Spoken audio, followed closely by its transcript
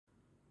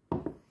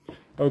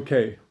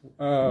Okay,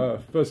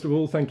 first of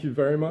all, thank you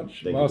very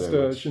much, Thank you Master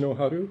very much.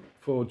 Shinoharu,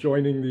 for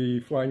joining the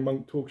Flying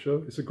Monk talk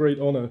show. It's a great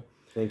honor.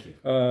 Thank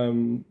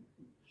you.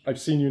 I've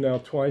seen you now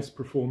twice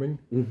performing,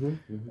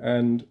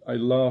 and I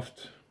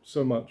laughed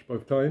so much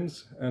both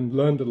times and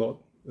learned a lot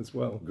as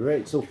well.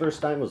 Great. So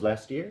first time was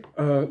last year?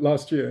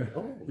 Last year,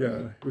 Oh,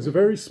 yeah. It was a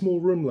very small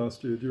room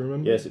last year, do you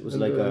remember? Yes, it was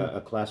like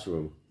a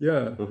classroom.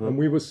 Yeah, and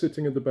we were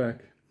sitting at the back.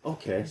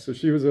 Okay. So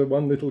she was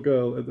one little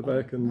girl at the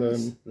back. And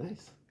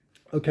Nice.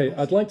 Okay, nice.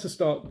 I'd like to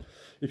start,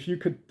 if you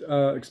could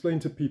explain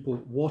to people,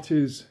 what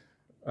is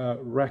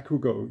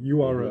Rakugo?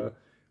 You are a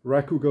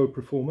Rakugo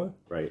performer.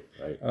 Right.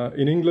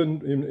 In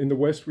England, in the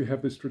West, we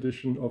have this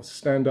tradition of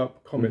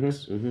stand-up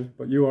comics,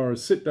 but you are a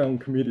sit-down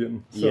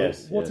comedian. So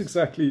what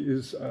exactly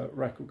is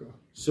Rakugo?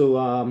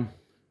 So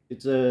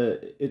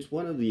it's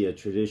one of the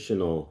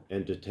traditional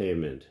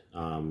entertainment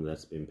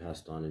that's been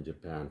passed on in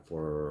Japan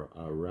for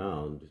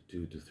around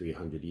 200 to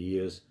 300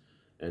 years.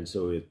 And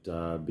so it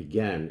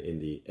began in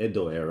the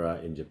Edo era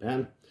in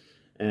Japan.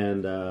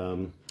 And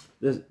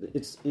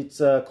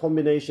it's a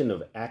combination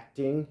of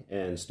acting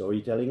and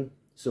storytelling.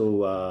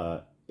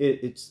 So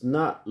it's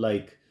not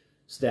like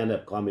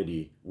stand-up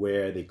comedy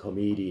where the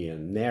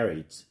comedian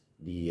narrates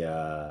the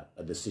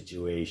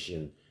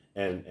situation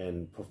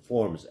and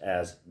performs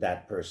as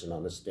that person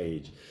on the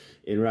stage.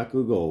 In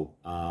Rakugo,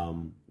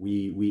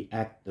 we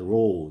act the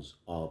roles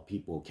of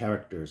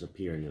characters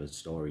appearing in the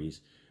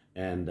stories.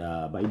 And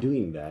by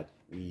doing that,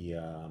 we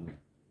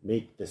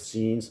make the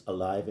scenes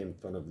alive in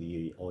front of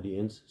the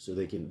audience, so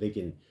they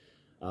can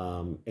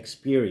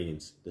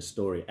experience the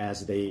story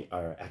as they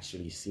are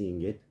actually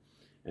seeing it.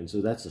 And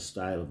so that's the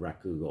style of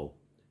Rakugo,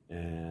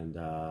 and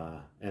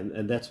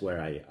that's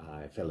where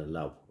I fell in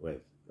love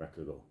with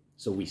Rakugo.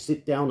 So we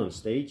sit down on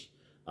stage,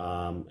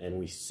 and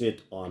we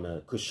sit on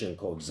a cushion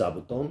called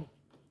zabuton,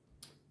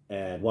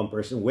 and one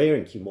person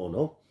wearing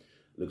kimono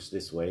looks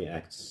this way,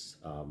 acts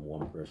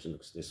one person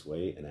looks this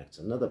way and acts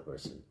another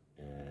person,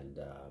 and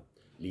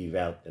leave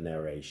out the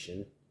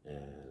narration,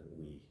 and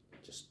we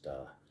just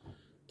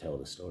tell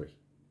the story.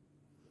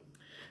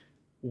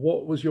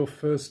 What was your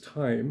first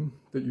time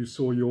that you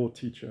saw your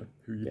teacher,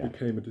 who you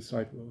became a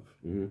disciple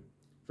of?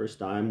 First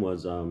time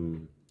was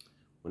when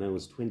I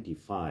was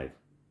 25.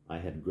 I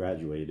had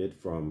graduated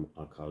from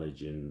a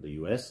college in the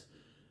US,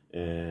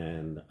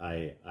 and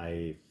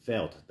I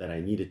felt that I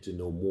needed to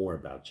know more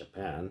about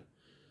Japan.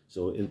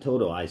 So in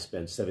total, I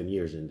spent 7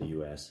 years in the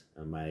US,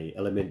 my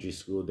elementary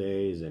school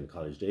days and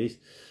college days.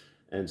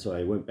 And so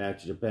I went back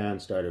to Japan,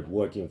 started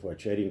working for a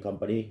trading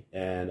company.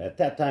 And at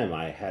that time,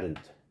 I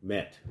hadn't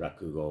met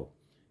Rakugo.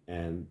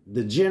 And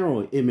the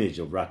general image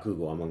of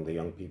Rakugo among the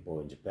young people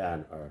in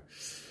Japan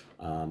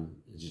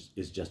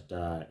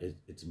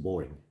it's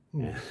boring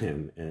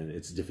and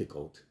it's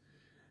difficult.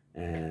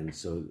 And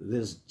so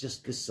there's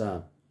just this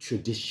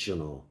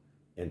traditional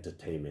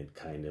entertainment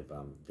kind of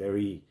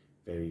very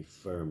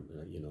firm,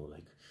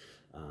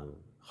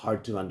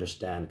 hard to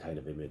understand kind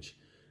of image.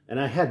 And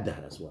I had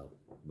that as well,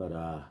 but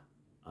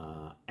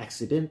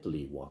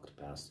accidentally walked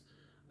past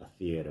a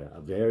theater,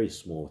 a very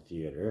small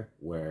theater,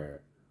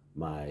 where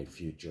my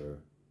future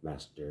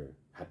master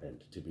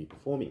happened to be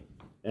performing.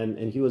 And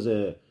he was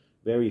a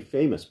very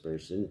famous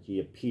person. He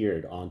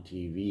appeared on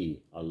TV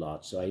a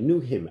lot, so I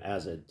knew him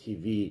as a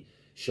TV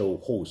show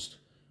host,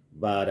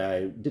 but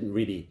I didn't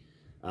really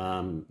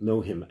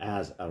know him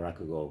as a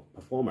Rakugo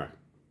performer.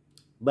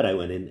 But I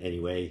went in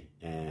anyway,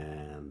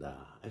 and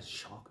I was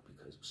shocked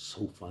because it was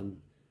so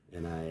fun.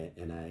 And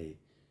I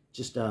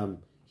just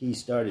he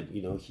started,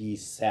 he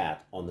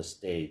sat on the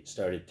stage,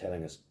 started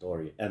telling a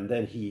story, and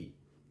then he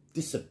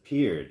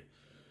disappeared,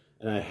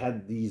 and I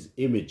had these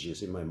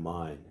images in my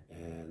mind,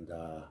 and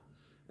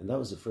that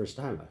was the first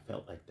time I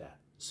felt like that.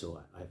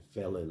 So I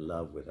fell in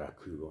love with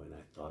Rakugo, and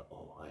I thought,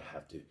 oh, I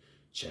have to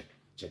check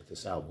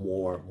this out.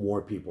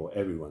 More people,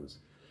 everyone's,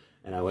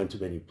 and I went to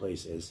many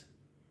places,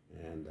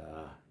 and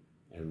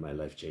my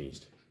life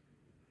changed.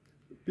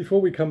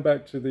 Before we come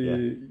back to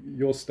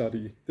your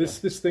study, this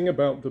thing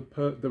about the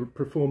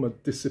performer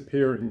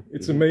disappearing,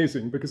 it's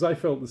amazing, because I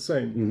felt the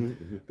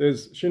same.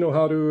 There's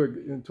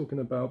Shinoharu talking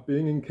about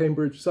being in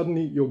Cambridge,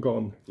 suddenly you're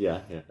gone.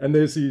 And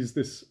there's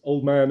this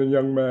old man and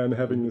young man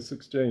having this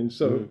exchange.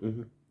 So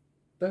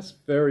that's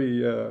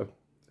very,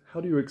 how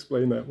do you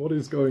explain that? What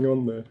is going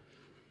on there?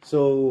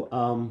 So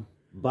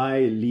by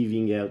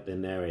leaving out the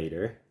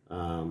narrator,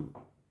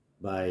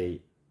 by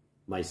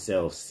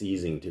myself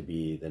ceasing to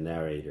be the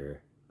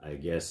narrator, I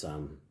guess,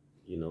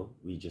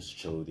 we just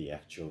show the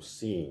actual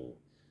scene,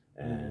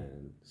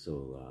 and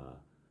so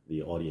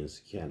the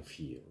audience can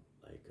feel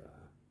like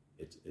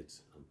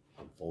it's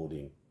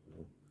unfolding.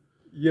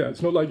 Yeah,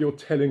 it's not like you're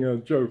telling a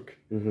joke.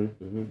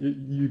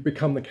 You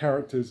become the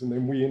characters, and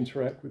then we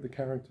interact with the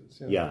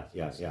characters.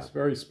 It's a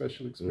very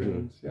special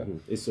experience.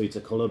 So it's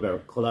a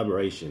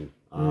collaboration.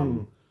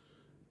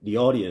 The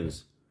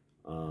audience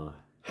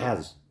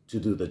has to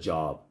do the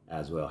job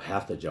as well,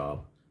 half the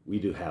job. We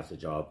do half the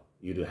job.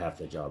 You do half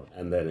the job,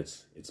 and then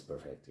it's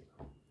perfect.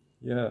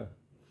 Yeah,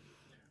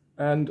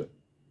 and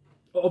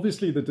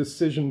obviously the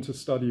decision to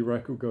study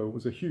Rakugo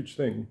was a huge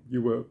thing.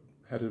 You were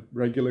had a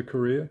regular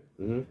career.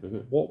 Mm-hmm.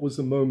 What was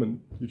the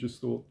moment you just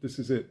thought, this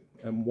is it,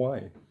 and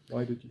why?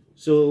 Why did you?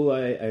 So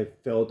I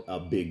felt a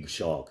big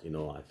shock,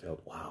 I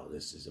felt, wow,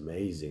 this is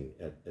amazing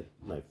at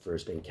my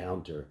first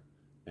encounter.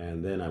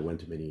 And then I went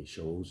to many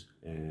shows,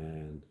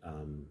 and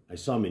I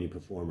saw many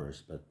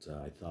performers, but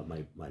I thought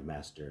my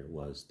master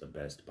was the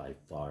best by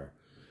far.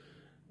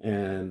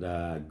 And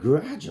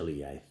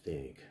gradually, I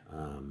think,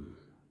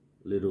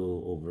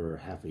 little over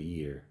half a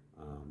year,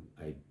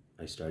 I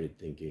started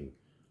thinking,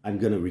 I'm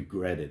going to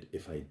regret it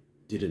if I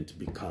didn't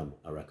become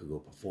a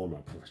Rakugo performer,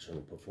 a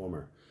professional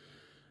performer.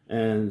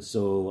 And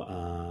so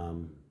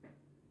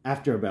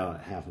after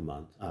about half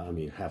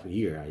a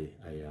year, I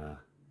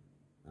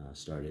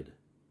started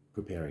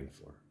preparing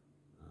for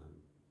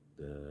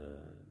the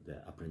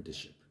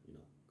apprenticeship,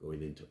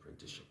 going into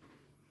apprenticeship,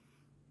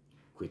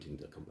 quitting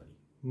the company.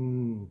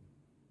 Mm.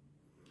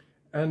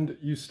 And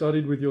you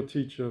studied with your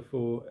teacher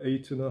for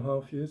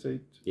 8.5 years, 8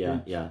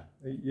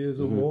 years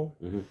or more.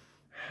 Mm-hmm.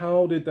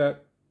 How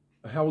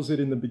was it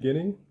in the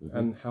beginning,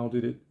 and how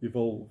did it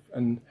evolve,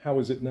 and how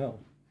is it now?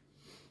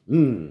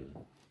 It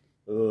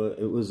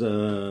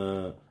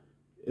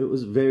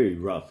was very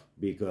rough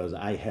because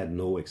I had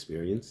no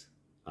experience.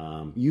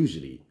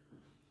 Usually,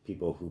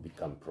 people who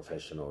become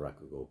professional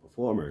Rakugo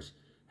performers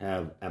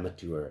have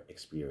amateur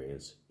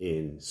experience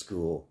in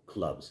school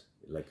clubs,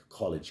 like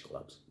college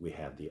clubs. We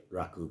have the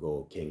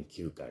Rakugo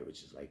Kenkyukai,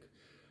 which is like,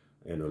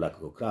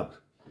 Rakugo club,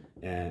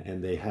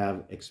 and they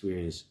have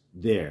experience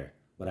there.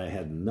 But I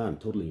had none,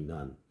 totally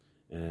none,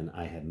 and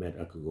I had met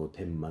Rakugo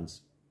 10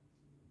 months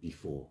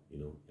before,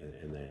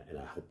 and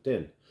I hopped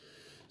in.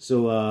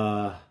 So,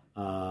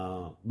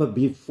 but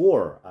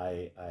before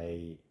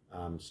I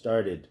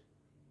started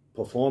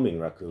performing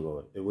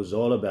Rakugo, it was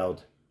all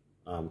about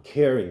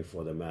caring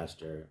for the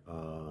master,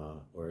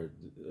 or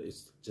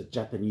it's a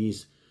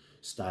Japanese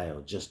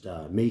style, just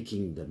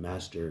making the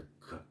master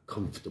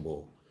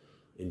comfortable.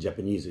 In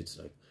Japanese, it's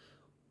like,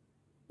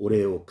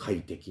 俺を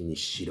快適に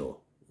し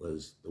ろ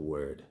was the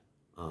word,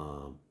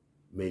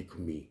 make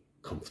me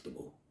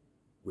comfortable,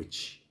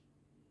 which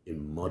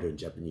in modern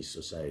Japanese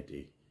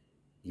society,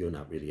 you're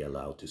not really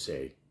allowed to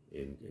say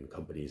in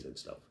companies and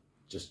stuff.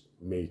 Just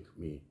make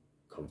me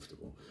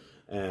comfortable.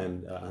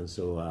 And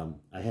so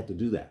I had to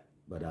do that.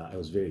 But I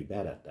was very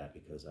bad at that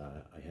because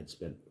I had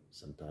spent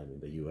some time in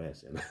the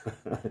U.S.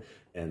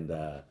 and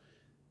the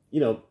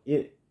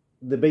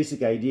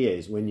basic idea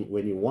is when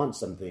you want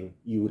something,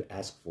 you would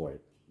ask for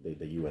it,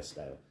 the U.S.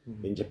 style.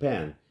 Mm-hmm. In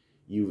Japan,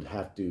 you would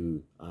have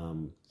to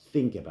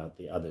think about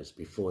the others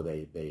before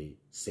they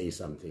say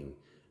something,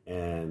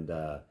 and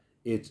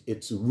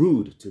it's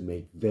rude to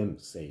make them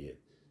say it.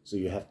 So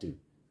you have to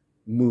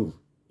move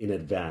in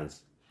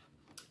advance,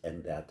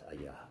 and that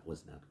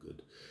was not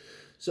good.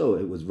 So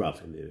it was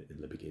rough in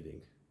the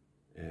beginning,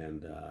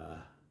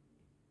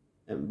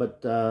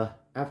 but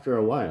after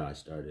a while I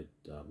started.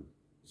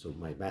 So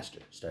my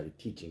master started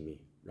teaching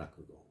me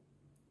Rakugo,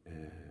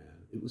 and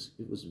it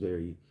was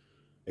very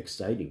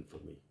exciting for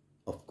me.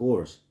 Of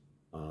course,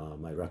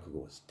 my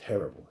Rakugo was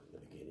terrible in the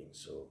beginning,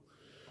 so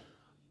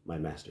my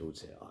master would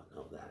say, "Oh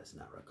no, that is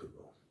not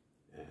Rakugo,"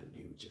 and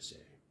he would just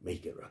say,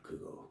 "Make it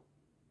Rakugo,"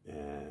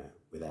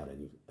 without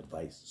any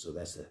advice. So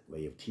that's the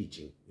way of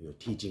teaching,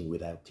 teaching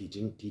without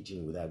teaching,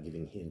 teaching without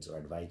giving hints or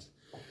advice.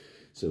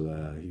 So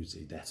he would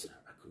say, "That's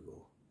not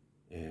Rakugo,"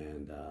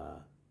 and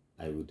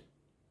I would,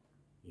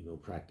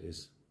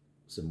 practice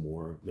some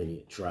more,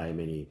 try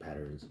many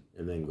patterns,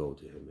 and then go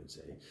to him and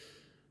say,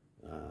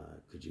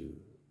 "Could you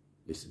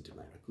listen to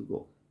my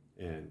Rakugo?"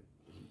 And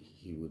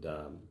he would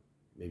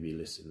maybe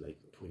listen like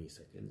 20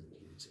 seconds,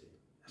 and he would say,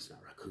 "That's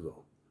not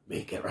Rakugo.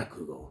 Make it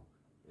Rakugo."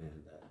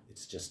 And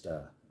it's just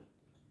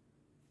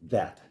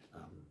that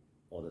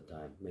all the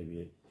time.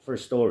 Maybe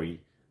first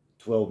story,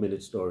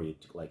 12-minute story,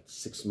 it took like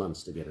 6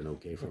 months to get an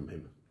okay from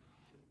him.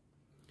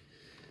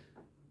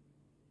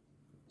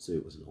 So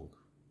it was long.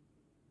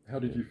 How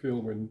did you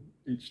feel when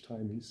each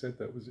time he said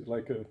that? Was it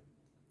like a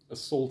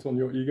assault on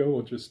your ego,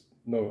 or just,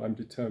 no, I'm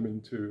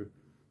determined to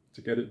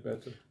get it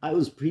better? I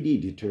was pretty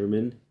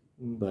determined,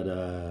 but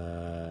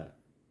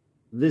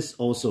this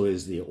also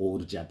is the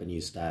old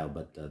Japanese style,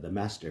 but the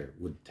master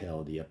would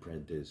tell the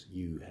apprentice,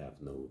 "You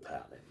have no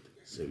talent,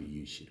 so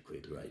you should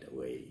quit right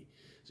away."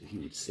 So he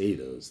would say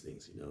those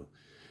things,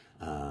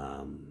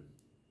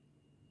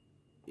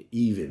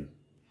 even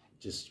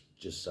just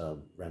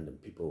random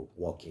people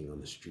walking on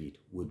the street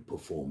would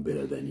perform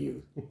better than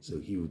you. So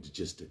he would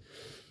just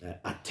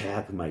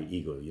attack my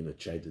ego,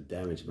 try to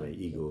damage my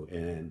ego.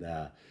 And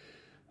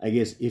I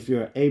guess if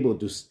you're able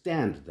to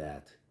stand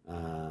that,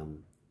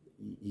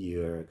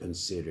 you're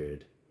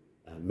considered,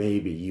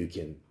 maybe you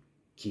can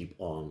keep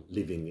on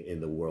living in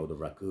the world of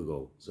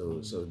Rakugo.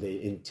 So they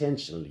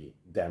intentionally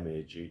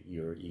damage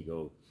your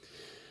ego.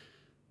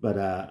 But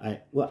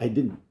I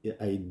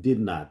did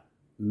not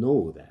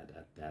know that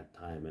at that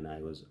time, and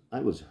I was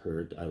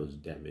hurt, I was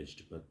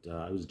damaged, but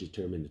I was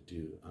determined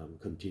to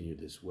continue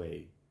this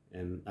way.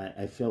 And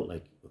I felt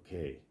like,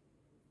 okay,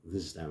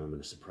 this time I'm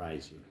going to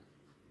surprise you.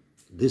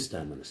 This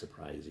time I'm going to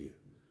surprise you.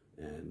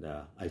 and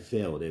I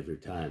failed every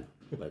time,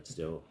 but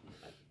still,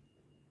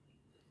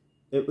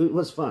 it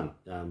was fun.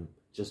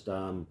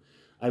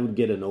 I would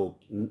get a no,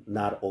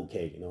 not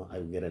okay, I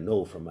would get a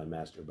no from my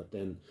master, but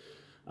then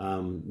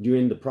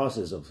during the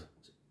process of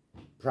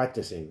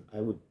practicing,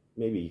 I would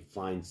maybe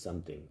find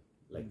something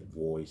like the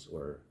voice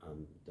or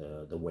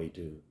the way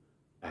to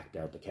act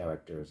out the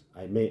characters.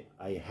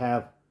 I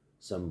have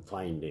some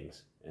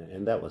findings,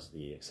 and that was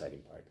the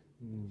exciting part.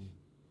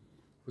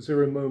 Was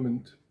there a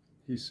moment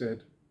he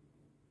said,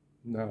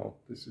 "Now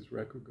this is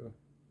Rakugo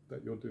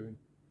that you're doing"?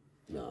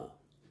 No,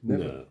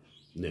 Never. no,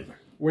 never.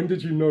 When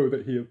did you know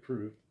that he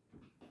approved?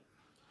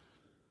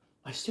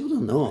 I still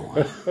don't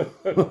know.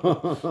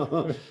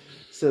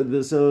 So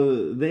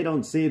they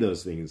don't say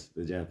those things,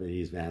 the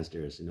Japanese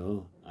masters,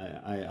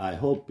 I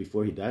hope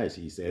before he dies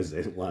he says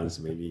it once,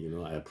 maybe,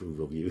 I approve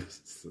of you,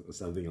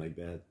 something like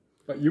that.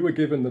 But you were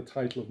given the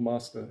title of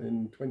master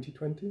in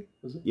 2020,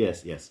 was it?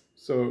 Yes.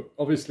 So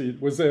obviously,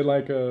 was there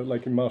like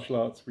in martial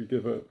arts, we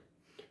give a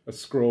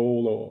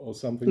scroll or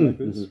something like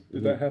this?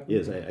 Did that happen?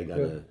 Yes, I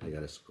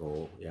got a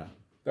scroll, yeah.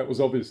 That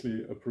was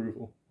obviously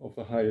approval of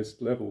the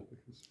highest level,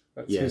 because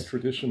that's his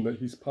tradition that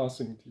he's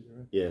passing to you,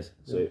 right? Yes,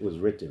 so it was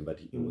written, but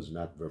it was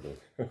not verbal.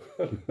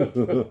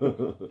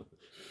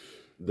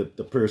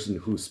 the person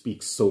who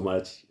speaks so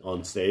much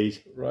on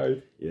stage.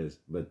 Right. Yes,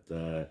 but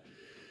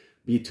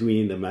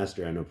between the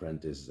master and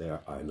apprentice,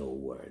 there are no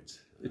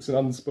words. It's an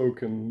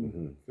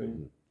unspoken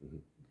thing.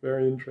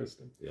 Very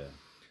interesting. Yeah.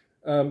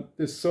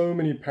 There's so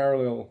many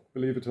parallel,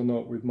 believe it or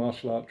not, with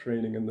martial art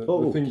training and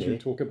the things you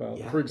talk about.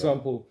 Yeah, for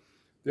example,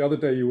 the other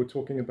day you were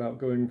talking about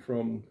going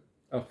from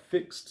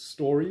fixed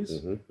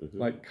stories,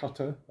 like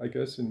kata, I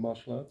guess, in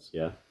martial arts,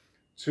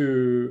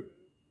 to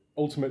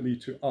ultimately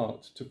to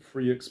art, to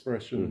free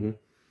expression.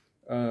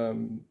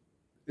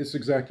 It's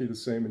exactly the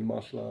same in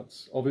martial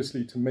arts.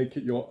 Obviously, to make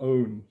it your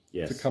own,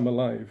 to come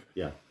alive.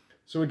 Yeah.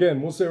 So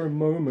again, was there a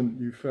moment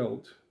you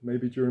felt,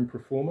 maybe during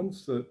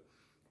performance, that,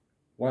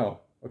 wow,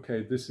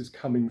 okay, this is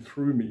coming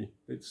through me.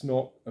 It's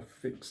not a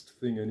fixed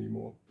thing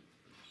anymore?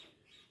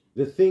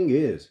 The thing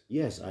is,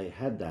 yes, I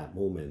had that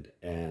moment,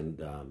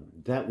 and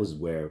that was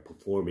where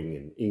performing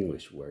in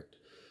English worked,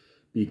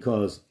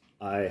 because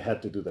I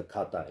had to do the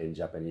kata in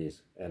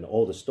Japanese, and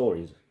all the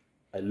stories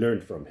I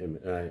learned from him,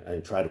 and I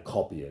try to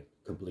copy it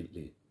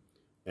completely.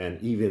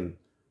 And even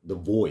the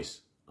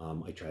voice,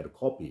 I try to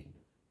copy.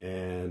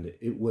 And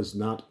it was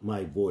not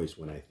my voice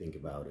when I think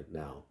about it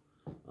now,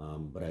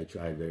 but I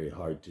tried very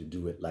hard to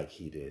do it like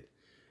he did.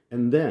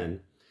 And then,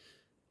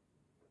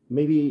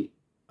 maybe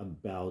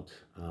about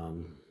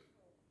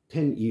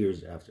 10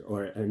 years after,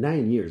 or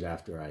 9 years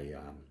after I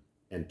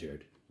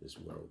entered this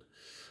world,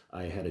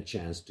 I had a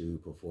chance to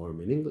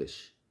perform in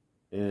English.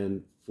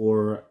 And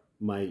for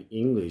my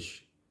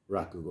English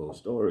Rakugo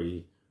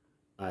story,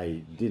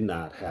 I did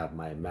not have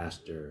my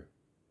master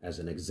as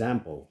an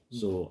example.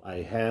 So I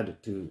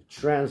had to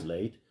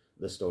translate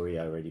the story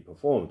I already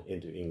performed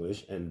into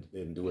English and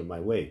do it my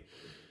way.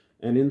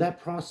 And in that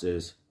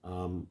process,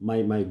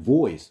 my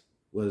voice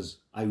was,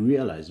 I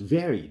realized,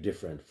 very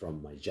different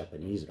from my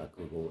Japanese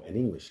Rakugo and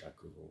English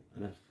Rakugo.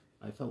 And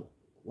I felt,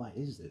 why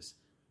is this?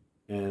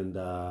 And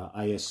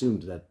I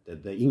assumed that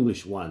the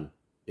English one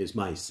is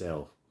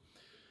myself.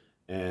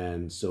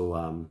 And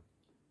so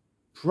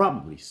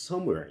probably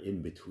somewhere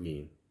in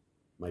between,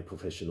 my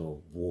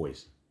professional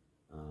voice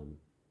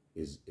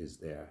is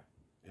there.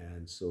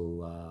 And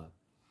so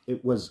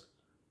it was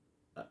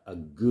a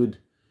good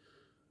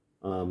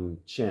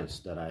chance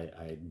that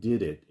I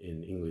did it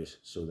in English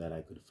so that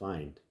I could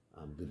find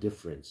the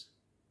difference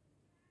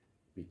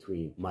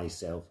between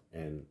myself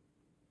and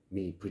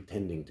me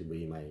pretending to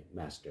be my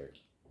master.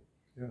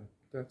 Yeah,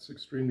 that's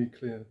extremely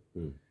clear.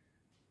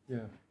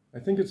 Yeah, I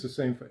think it's the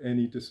same for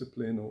any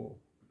discipline or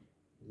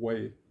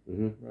way,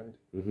 right?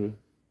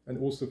 And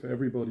also for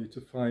everybody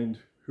to find,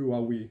 who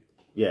are we?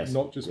 Yes.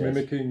 Not just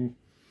mimicking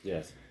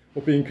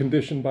or being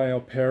conditioned by our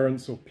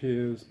parents or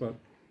peers, but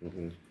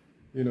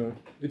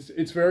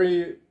it's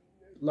very,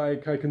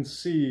 like, I can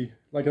see,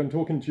 like I'm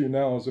talking to you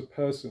now as a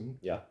person.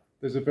 Yeah.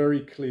 There's a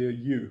very clear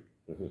you,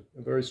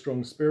 a very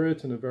strong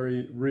spirit and a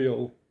very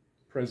real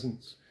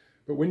presence.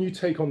 But when you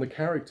take on the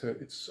character,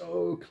 it's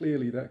so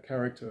clearly that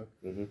character.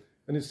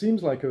 And it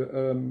seems like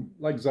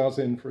like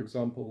Zazen, for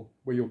example,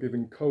 where you're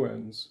giving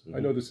koans. I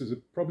know this is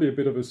probably a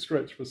bit of a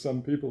stretch for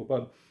some people,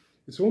 but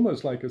it's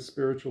almost like a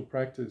spiritual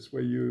practice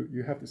where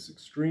you have this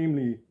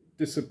extremely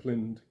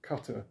disciplined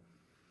kata.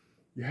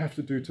 You have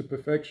to do to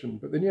perfection,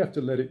 but then you have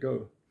to let it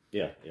go.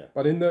 Yeah.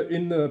 But in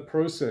the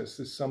process,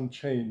 there's some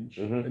change,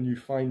 and you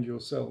find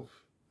yourself.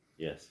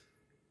 Yes.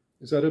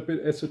 Is that a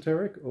bit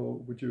esoteric, or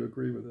would you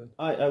agree with it?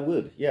 I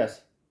would,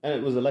 yes. And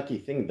it was a lucky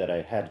thing that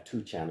I had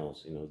two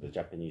channels, the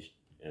Japanese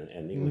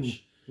and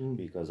English,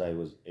 because I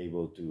was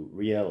able to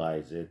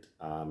realize it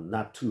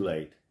not too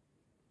late.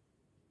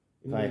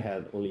 If I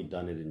had only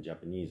done it in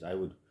Japanese, I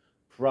would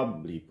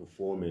probably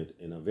perform it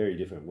in a very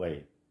different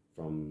way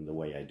from the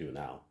way I do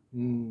now.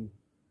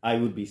 I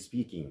would be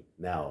speaking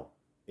now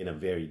in a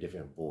very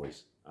different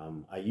voice.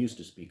 I used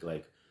to speak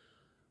like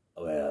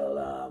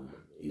Well,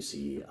 you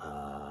see,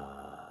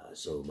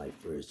 so my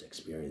first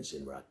experience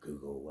in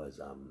Raguko was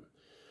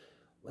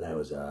when I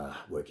was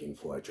working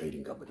for a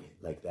trading company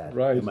like that.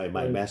 Right. And my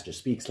right. master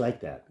speaks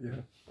like that.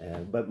 Yeah.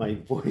 But my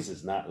voice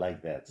is not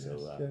like that. So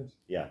Yes, yes.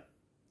 yeah.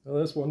 Oh,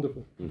 that's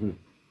wonderful. Mm-hmm.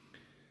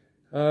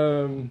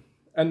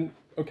 And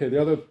okay,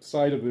 the other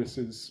side of this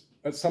is,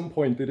 at some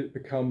point,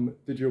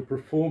 did your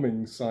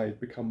performing side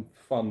become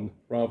fun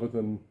rather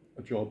than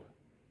a job?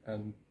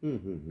 And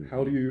Mm-hmm.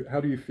 how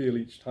do you feel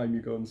each time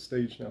you go on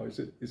stage now? Is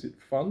it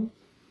fun?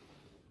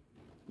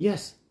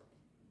 Yes.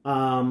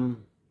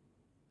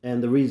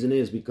 And the reason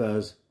is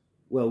because,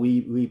 well,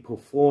 we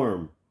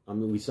perform. I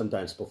mean, we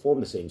sometimes perform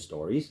the same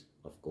stories,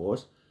 of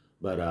course,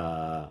 but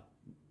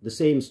the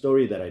same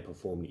story that I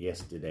performed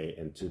yesterday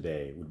and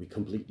today would be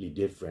completely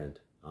different,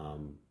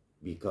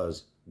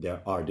 because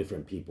there are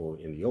different people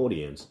in the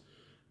audience,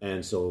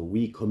 and so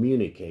we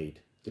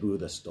communicate through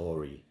the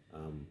story,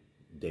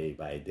 day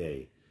by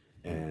day,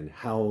 and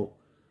how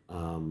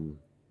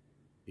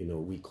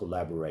we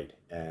collaborate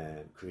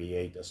and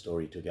create a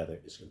story together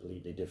is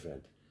completely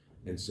different.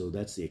 And so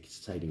that's the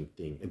exciting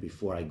thing. And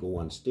before I go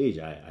on stage,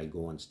 I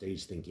go on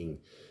stage thinking,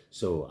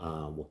 so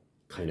what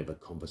kind of a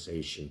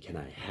conversation can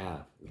I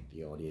have with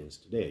the audience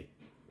today?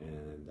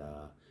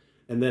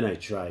 And then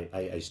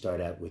I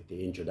start out with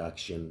the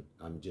introduction.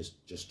 I'm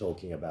just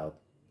talking about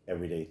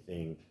everyday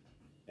thing.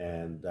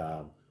 And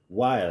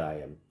while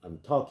I'm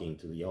talking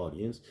to the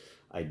audience,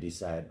 I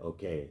decide,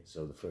 okay,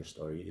 so the first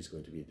story is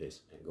going to be this,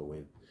 and go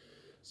in.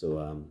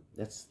 So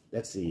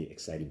that's the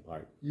exciting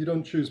part. You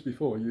don't choose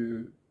before.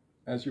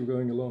 As you're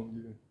going along,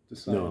 you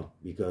decide. No,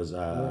 because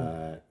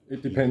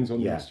it depends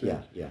on the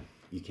exchange. Yeah.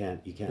 You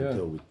can't Yeah.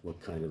 tell what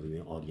kind of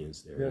an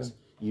audience there Yeah. is.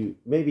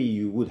 Maybe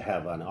you would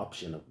have an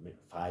option of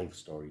 5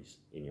 stories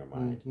in your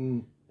mind,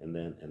 and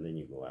then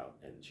you go out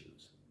and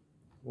choose.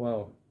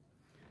 Wow.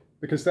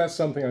 Because that's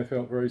something I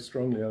felt very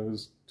strongly. I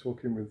was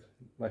talking with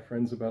my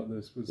friends about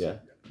this, was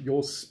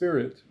your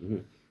spirit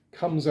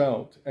comes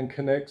out and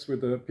connects with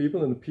the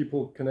people, and the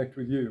people connect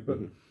with you. But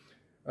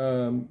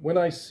when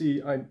I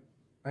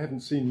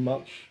haven't seen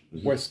much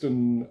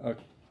Western,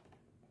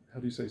 how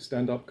do you say,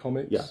 stand-up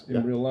comics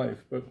in real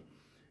life, but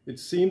it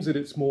seems that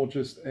it's more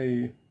just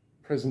a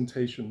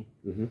presentation.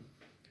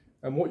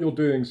 And what you're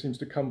doing seems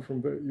to come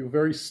from, you're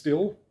very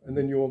still, and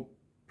then you'll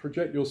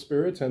project your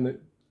spirit and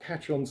it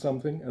catch on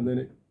something, and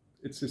then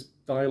it's this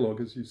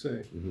dialogue, as you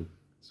say.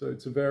 So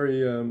it's a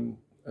very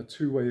a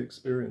two-way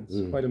experience,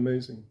 quite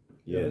amazing.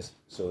 Yes,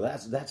 so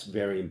that's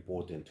very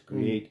important to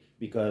create,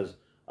 because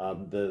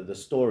the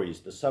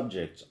stories, the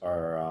subjects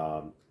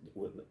are,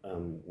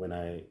 when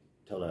I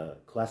tell a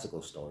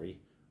classical story,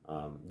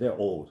 they're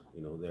old,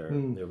 they're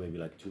maybe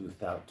like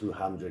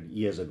 200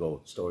 years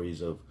ago,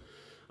 stories of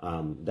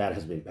that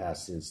has been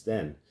passed since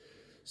then.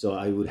 So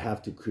I would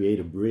have to create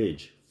a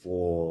bridge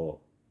for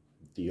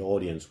the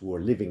audience who are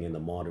living in the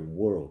modern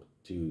world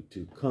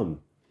to come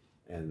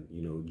and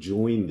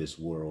join this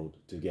world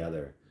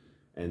together.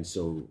 And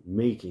so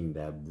making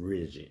that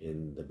bridge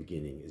in the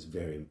beginning is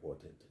very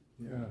important.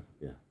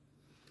 Yeah.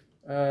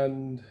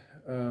 And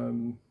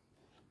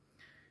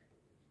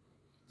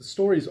the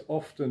stories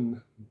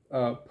often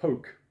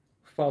poke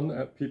fun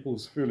at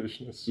people's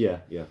foolishness. Yeah.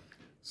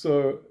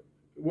 So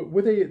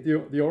were they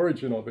the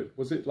origin of it?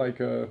 Was it like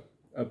a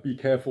be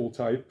careful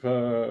type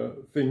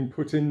thing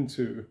put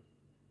into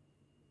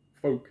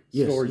folk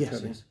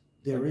storytelling? Yes.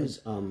 There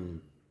is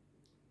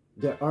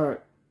there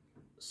are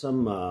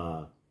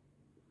some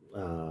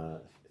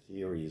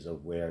theories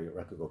of where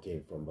Rakugo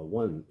came from, but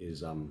one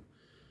is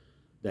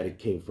that it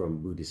came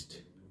from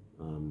Buddhist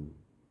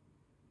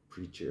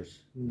preachers,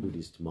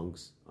 Buddhist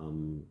monks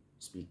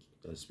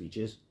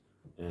speeches,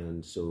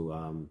 and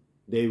so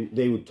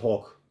they would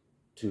talk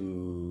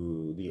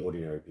to the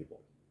ordinary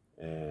people,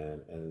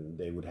 and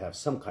they would have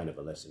some kind of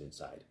a lesson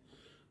inside.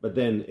 But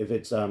then if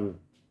it's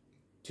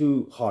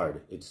too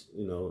hard, it's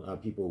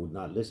people would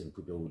not listen,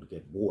 people would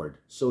get bored,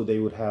 so they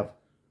would have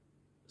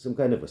some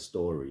kind of a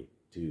story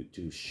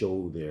to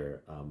show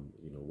their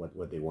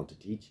what they want to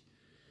teach,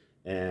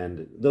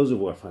 and those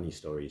were funny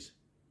stories,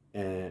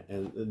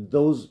 and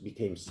those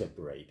became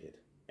separated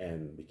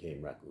and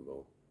became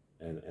Rakugo,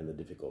 and the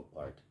difficult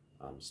part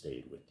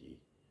stayed with the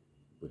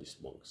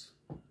Buddhist monks,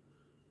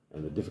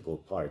 and the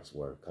difficult parts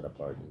were cut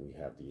apart, and we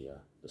have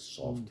the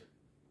soft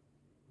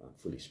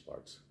foolish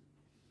parts.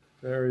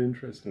 Very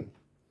interesting.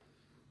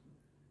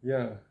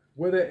 Yeah.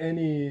 Were there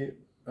any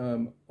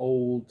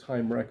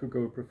old-time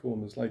Rakugo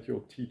performers, like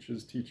your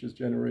teacher's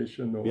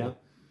generation, or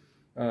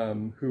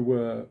who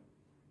were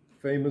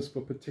famous for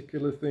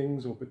particular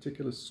things or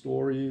particular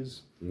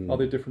stories? Are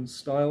there different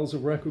styles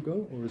of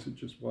Rakugo, or is it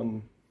just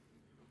one?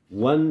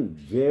 One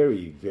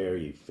very,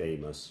 very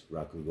famous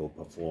Rakugo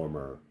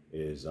performer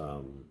is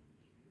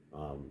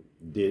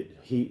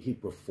he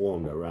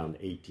performed around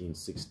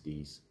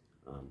 1860s,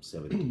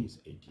 70s,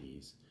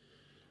 80s,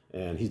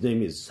 and his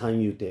name is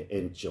Sanyute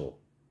Encho.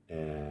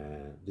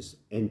 And this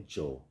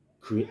Encho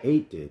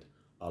created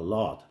a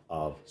lot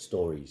of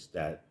stories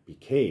that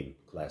became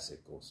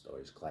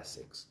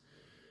classics.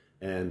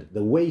 And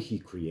the way he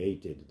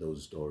created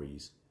those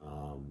stories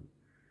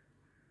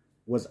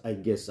was, I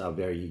guess,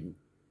 very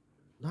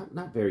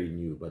not very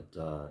new, but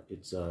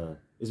it's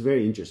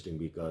very interesting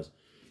because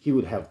he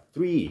would have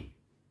 3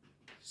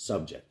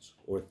 subjects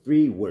or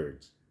 3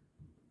 words.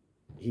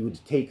 He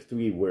would take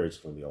 3 words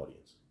from the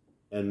audience,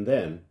 and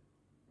then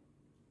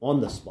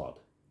on the spot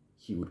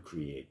he would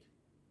create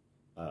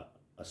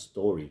a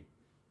story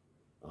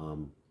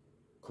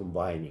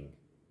combining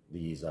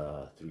these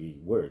 3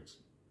 words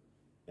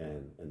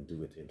and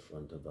do it in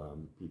front of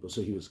people.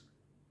 So he was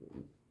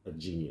a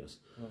genius.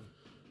 Oh.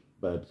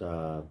 But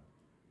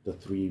the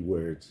 3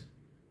 words,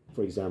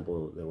 for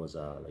example, there was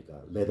like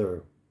a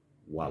leather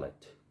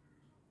wallet,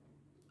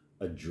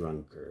 a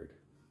drunkard,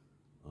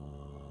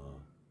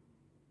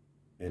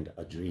 and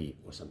a dream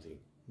or something.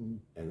 Mm.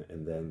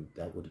 And then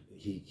that would,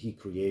 he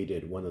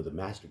created one of the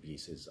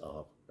masterpieces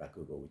of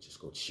Rakugo, which is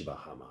called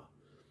Shibahama.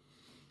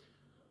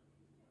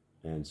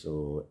 And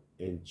so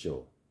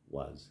Encho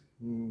was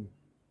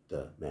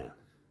the man.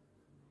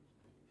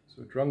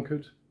 So a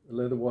drunkard, a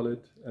leather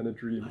wallet, and a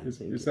dream.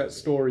 Is that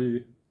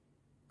story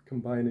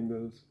combining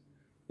those?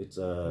 It's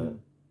a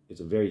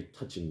very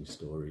touching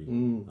story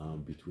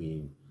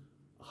between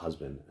a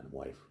husband and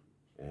wife,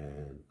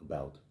 and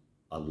about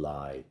a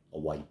lie, a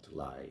white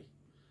lie.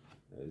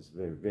 It's a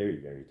very, very,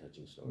 very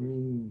touching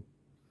story.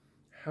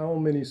 How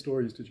many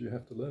stories did you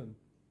have to learn?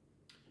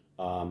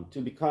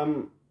 To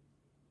become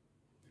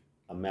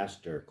a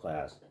master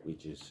class,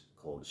 which is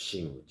called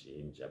Shinuji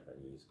in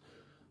Japanese,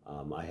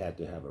 I had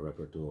to have a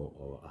repertoire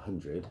of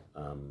 100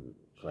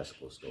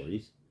 classical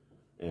stories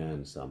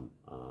and some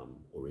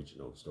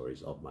original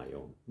stories of my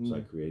own. So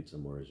I create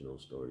some original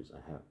stories.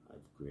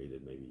 I've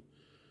created maybe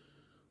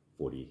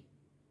 40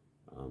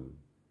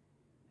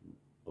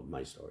 of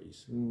my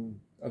stories.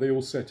 Are they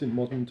all set in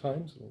modern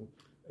times or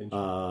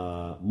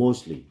ancient?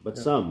 Mostly, but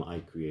some I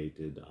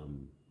created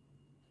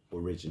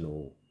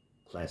original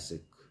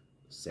classic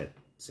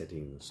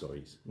setting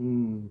stories.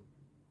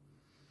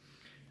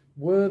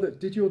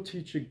 Did your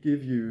teacher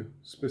give you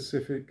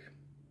specific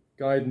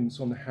guidance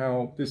on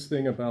how this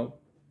thing about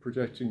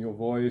projecting your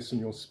voice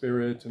and your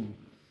spirit and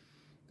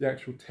the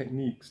actual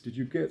techniques, did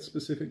you get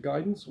specific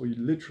guidance, or you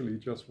literally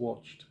just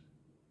watched?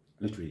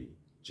 Literally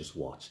just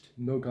watched.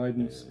 No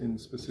guidance in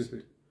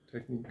specific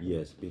technique?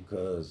 Yes,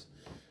 because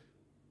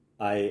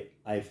I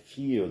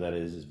feel that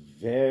it is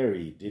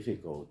very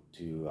difficult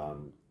to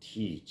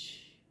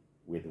teach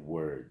with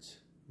words,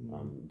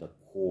 the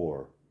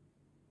core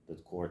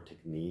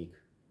technique,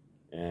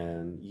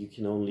 and you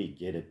can only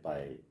get it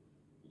by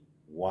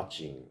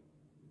watching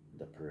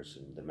the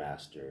person, the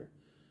master,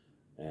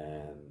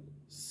 and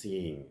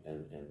seeing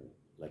and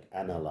like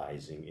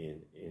analyzing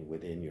in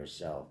within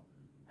yourself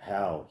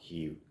how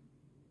he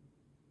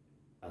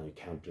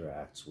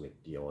counteracts with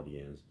the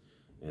audience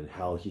and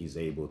how he's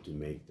able to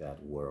make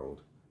that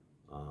world.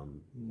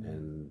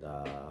 And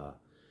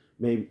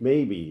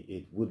maybe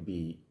it would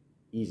be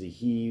easy.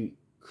 He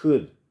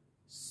could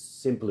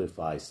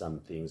simplify some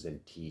things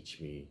and teach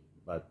me,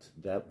 but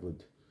that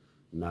would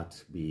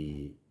not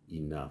be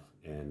enough,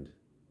 and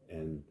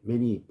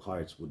many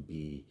parts would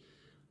be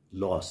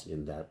lost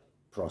in that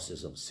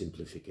process of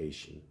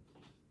simplification.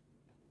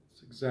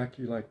 It's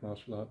exactly like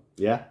martial art.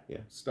 Yeah.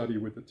 Study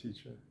with the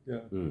teacher. Yeah.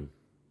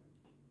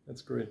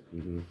 That's great.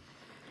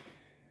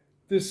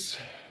 This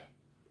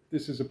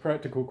is a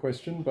practical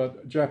question,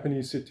 but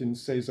Japanese sit in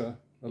seiza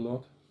a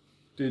lot.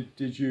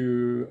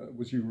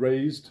 Was you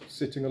raised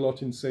sitting a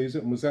lot in seiza,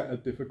 and was that a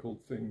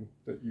difficult thing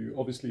that you,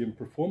 obviously in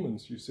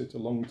performance you sit a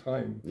long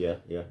time? Yeah.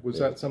 Was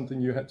that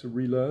something you had to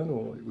relearn,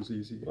 or it was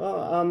easy?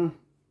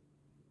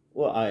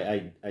 Well,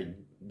 I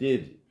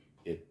did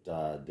it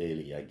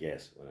daily, I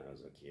guess, when I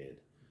was a kid,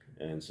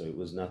 and so it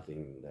was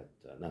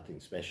nothing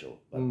special.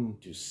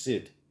 But to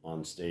sit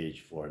on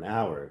stage for an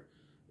hour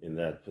in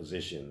that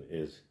position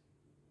is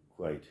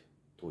quite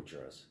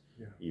torturous.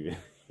 Yeah.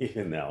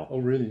 Even now. Oh,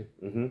 really?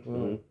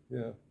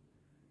 Yeah.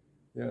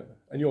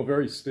 And you're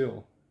very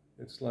still.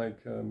 It's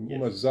like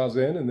almost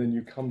zazen, and then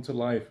you come to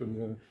life.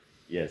 And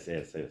Yes.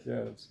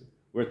 Yeah.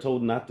 We're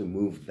told not to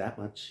move that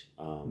much,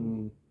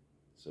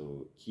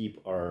 so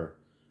keep our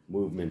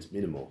movements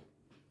minimal.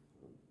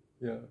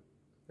 Yeah.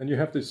 And you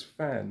have this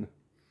fan,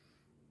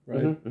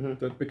 right?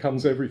 That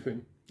becomes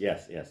everything.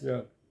 Yes.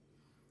 Yeah.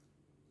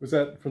 Was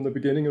that from the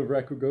beginning of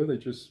Rakugo? They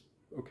just,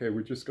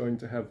 we're just going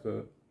to have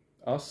the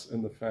us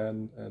and the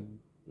fan and...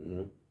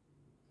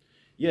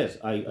 Yes,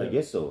 I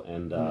guess so.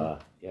 And I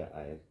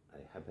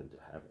happen to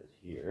have it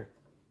here.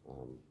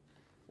 And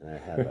I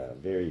have a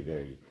very,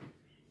 very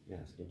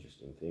it's an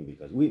interesting thing,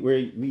 because we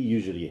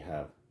usually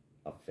have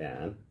a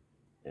fan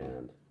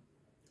and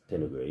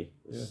tenugui,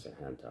 which is a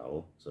hand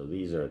towel. So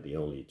these are the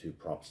only 2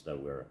 props that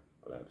we're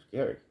allowed to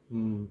carry.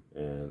 And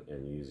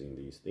using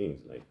these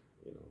things like,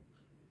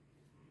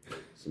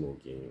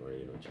 smoking, or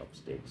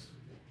chopsticks,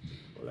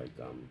 or like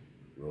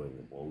rowing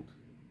a boat.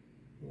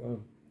 Wow.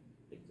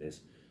 Like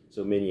this.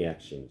 So many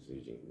actions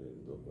using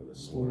the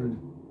sword.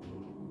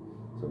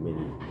 So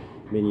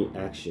many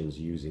actions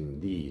using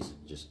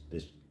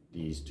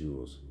these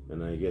tools.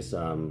 And I guess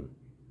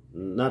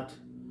not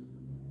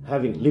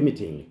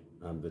limiting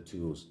the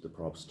tools, the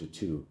props to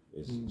two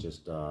is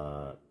just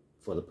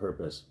for the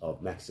purpose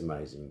of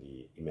maximizing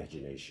the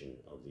imagination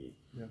of the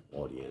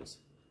audience.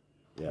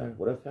 Yeah.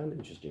 What I found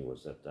interesting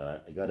was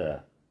that I got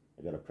a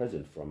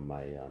present from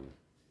my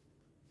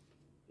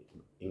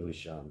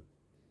English.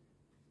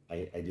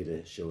 I did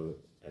a show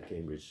at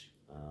Cambridge,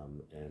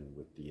 and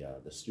with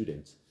the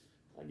students,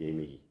 gave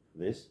me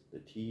the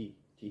tea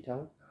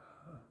towel,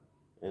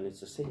 and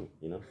it's the same,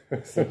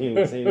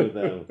 same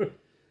with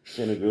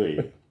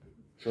Senoguri.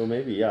 So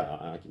maybe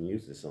I can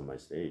use this on my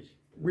stage.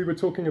 We were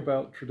talking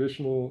about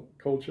traditional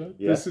culture.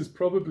 Yeah. This is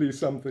probably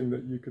something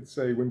that you could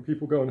say when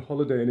people go on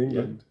holiday in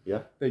England. Yeah.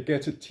 They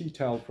get a tea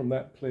towel from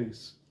that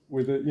place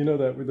with a,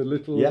 with the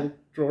little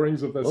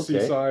drawings of the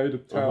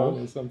seaside town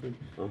or something.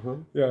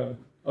 Yeah.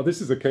 Oh,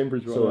 this is a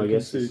Cambridge one. So I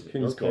guess see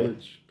King's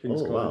College.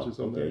 King's College is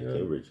on there. Yeah.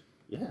 Cambridge.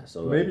 Yeah.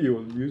 So maybe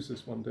you'll use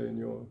this one day in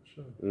your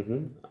show.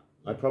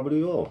 I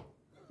probably will.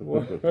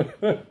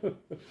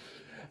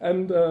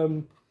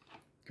 And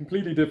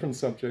completely different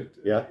subject.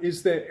 Yeah.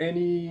 Is there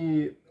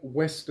any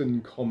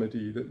Western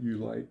comedy that you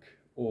like,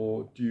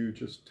 or do you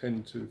just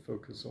tend to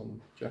focus on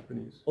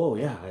Japanese? Oh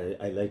yeah,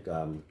 I like.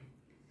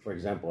 For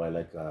example, I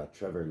like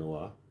Trevor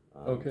Noah,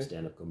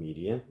 stand-up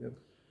comedian. Yep.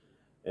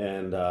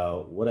 And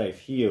what I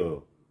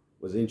feel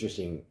was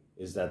interesting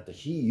is that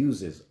he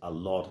uses a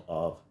lot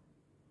of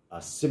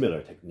a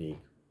similar technique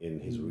in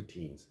his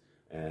routines,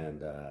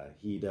 and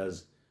he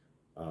does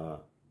a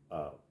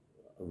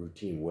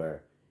routine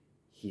where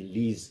he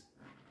leaves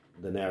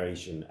the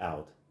narration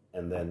out,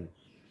 and then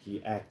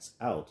he acts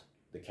out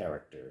the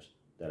characters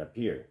that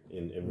appear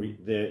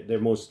they're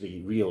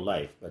mostly real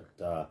life,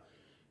 but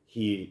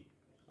he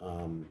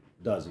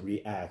does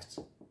react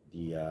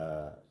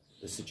the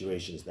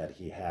situations that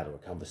he had or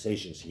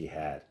conversations he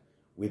had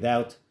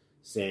without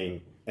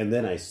saying, and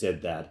then I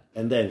said that,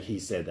 and then he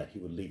said that. He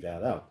would leave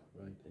that out,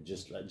 right? And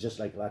just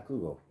like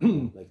Rakugo,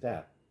 like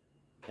that,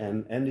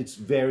 and it's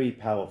very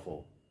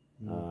powerful.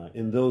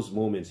 In those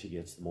moments, he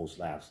gets the most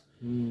laughs.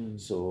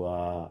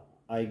 So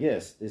I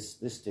guess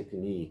this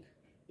technique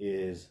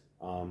is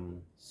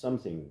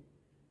something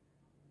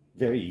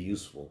very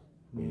useful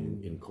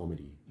in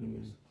comedy, I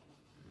guess.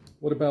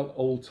 What about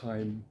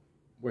old-time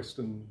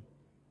Western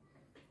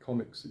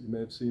comics that you may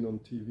have seen on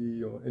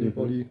TV, or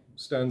anybody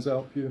stands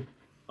out for you?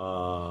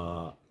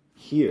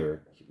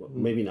 Here,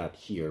 maybe not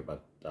here,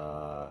 but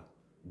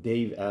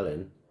Dave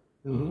Allen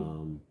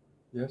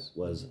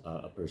was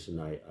a person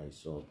I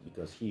saw,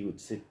 because he would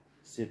sit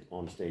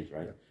on stage,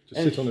 right? Yeah.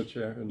 Just sit on a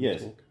chair and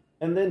talk.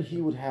 And then he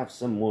would have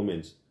some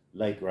moments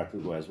like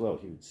Rakugo as well.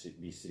 He would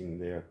be sitting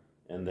there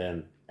and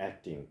then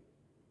acting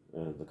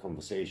the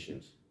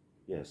conversations.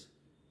 Yes.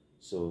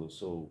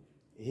 So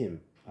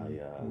him, I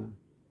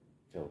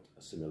felt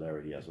a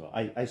similarity as well.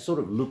 I sort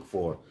of look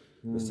for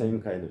the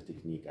same kind of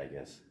technique, I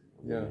guess,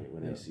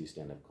 when I see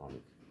stand-up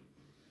comic.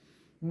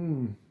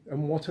 And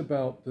what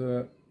about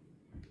the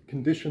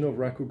condition of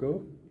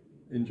Rakugo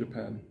in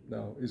Japan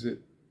now? Is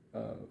it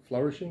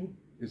flourishing?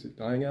 Is it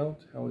dying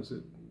out? How is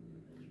it?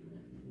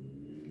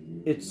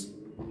 It's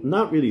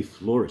not really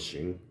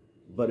flourishing,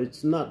 but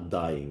it's not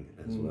dying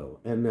as well.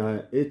 And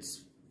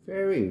it's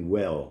faring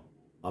well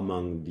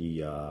among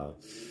the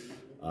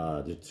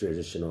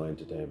traditional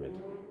entertainment.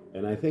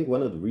 And I think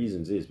one of the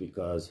reasons is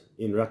because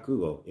in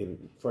Rakugo,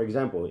 for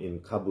example, in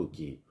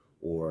Kabuki,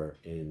 or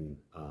in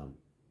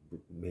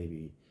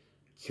maybe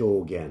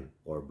Kyogen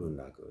or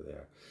Bunraku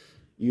there,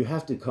 you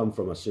have to come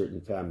from a certain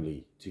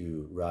family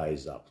to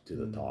rise up to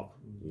the top.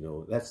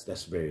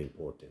 That's very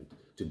important,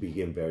 to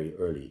begin very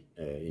early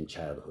in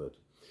childhood.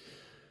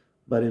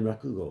 But in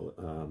Rakugo,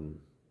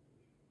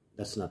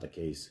 that's not the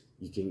case.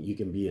 You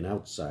can be an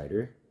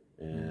outsider,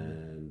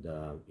 and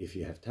if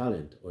you have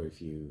talent, or if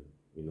you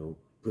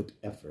put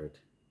effort,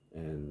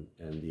 and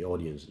the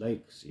audience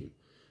likes you,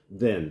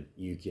 then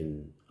you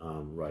can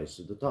rise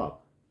to the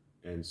top.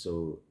 And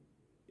so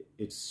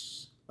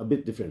it's a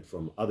bit different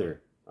from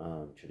other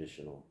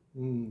traditional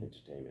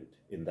entertainment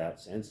in that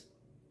sense.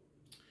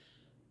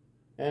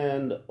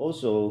 And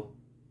also,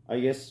 I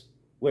guess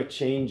we're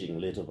changing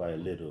little by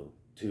little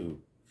to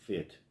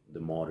fit the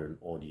modern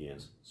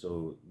audience.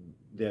 So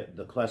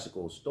the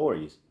classical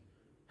stories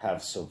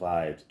have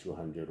survived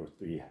 200 or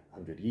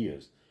 300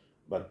 years,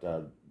 but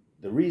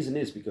the reason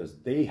is because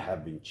they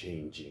have been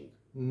changing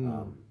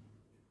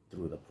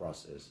through the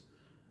process.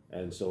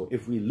 And so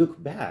if we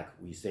look back,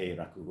 we say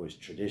Rakugo is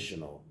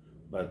traditional,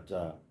 but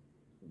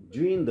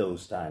during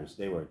those times,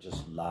 they were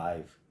just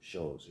live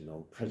shows,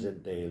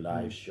 present day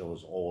live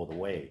shows all the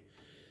way.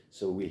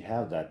 So we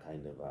have that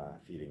kind of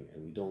feeling,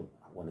 and we don't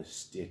want to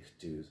stick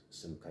to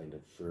some kind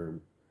of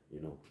firm,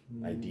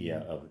 idea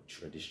of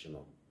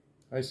traditional.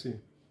 I see.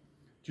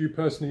 Do you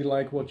personally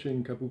like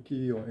watching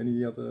Kabuki or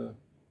any other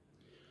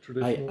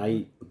traditional?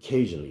 I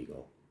occasionally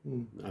go.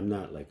 I'm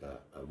not like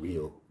a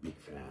real big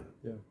fan.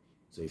 Yeah.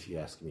 So if you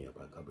ask me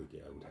about Kabuki,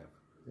 I would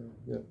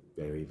have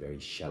very, very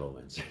shallow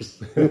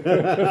answers.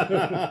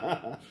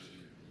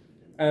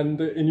 And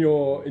in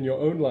your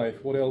own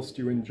life, what else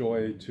do you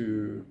enjoy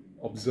to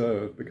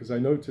observe? Because I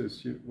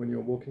notice when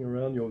you're walking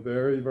around, you're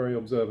very, very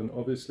observant.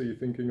 Obviously, you're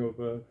thinking of,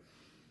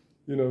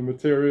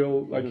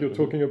 material like you're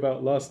talking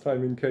about last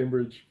time in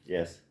Cambridge.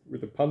 Yes.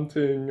 With the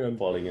punting and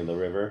falling in the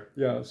river.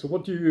 Yeah. So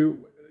what do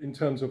you, in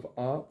terms of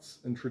arts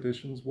and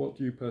traditions, what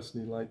do you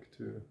personally like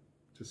to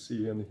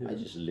see and hear? I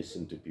just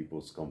listen to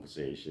people's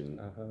conversation,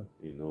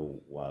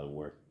 while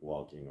we're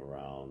walking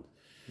around.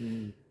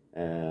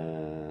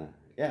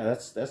 Yeah,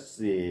 that's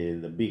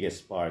the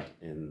biggest part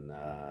in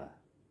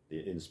the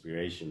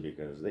inspiration,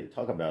 because they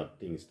talk about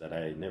things that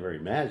I never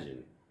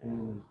imagined,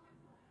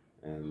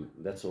 and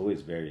that's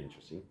always very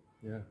interesting.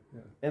 Yeah.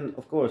 And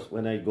of course,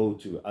 when I go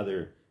to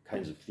other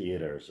kinds of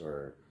theaters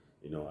or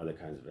other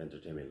kinds of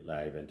entertainment,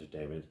 live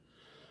entertainment,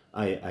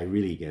 I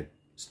really get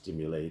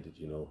stimulated,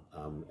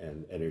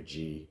 and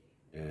energy,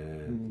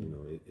 and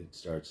it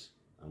starts.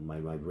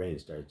 My brain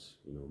starts,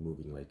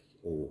 moving like,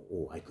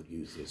 oh, I could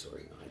use this, or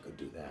I could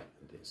do that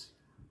and this.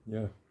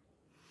 Yeah.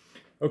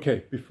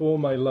 Okay. Before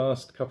my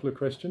last couple of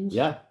questions.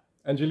 Yeah.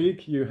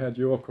 Angelique, you had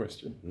your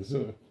question,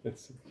 so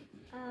let's see.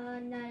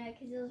 No,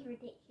 because it was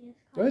ridiculous.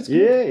 That's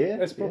good. Yeah.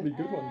 That's probably a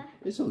good one.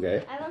 It's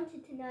okay. I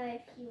wanted to know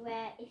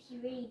if you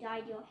really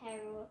dyed your hair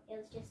or it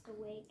was just a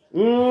wig.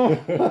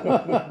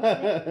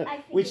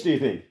 Which do you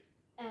think?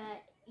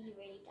 You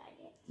really dyed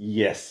it.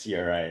 Yes,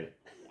 you're right.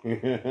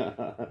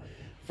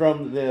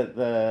 From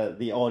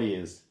the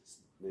audience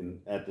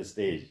at the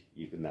stage,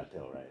 you could not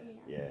tell, right?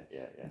 Yeah.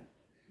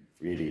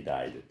 Really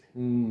dyed it.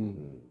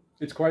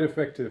 It's quite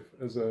effective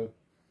as a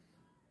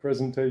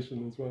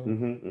presentation as well.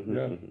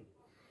 Yeah.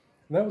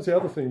 And that was the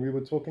other thing we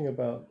were talking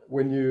about,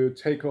 when you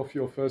take off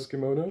your first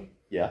kimono.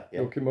 Yeah.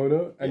 Your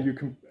kimono, and you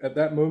can, at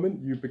that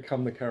moment, you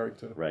become the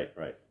character. Right.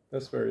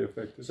 That's very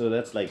effective. So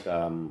that's like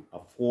a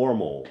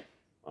formal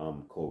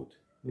coat.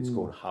 It's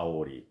called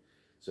haori.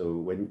 So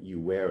when you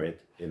wear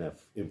it in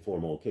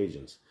informal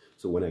occasions.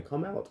 So when I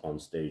come out on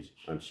stage,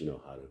 I'm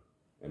Shinoharu,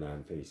 and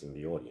I'm facing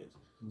the audience.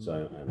 So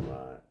I'm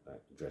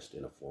dressed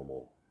in a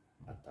formal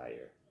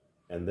attire.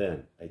 And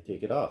then I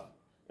take it off,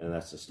 and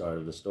that's the start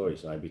of the story.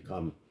 So I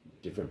become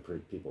different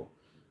people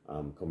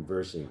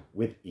conversing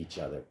with each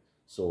other.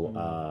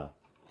 So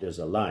there's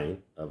a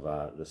line of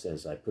the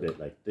sense I put it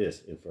like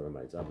this in front of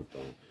my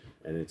zabuton,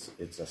 and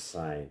it's a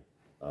sign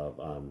of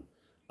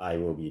I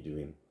will be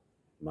doing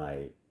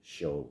my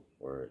show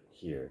or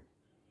here,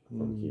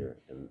 from here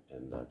and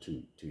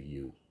to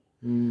you.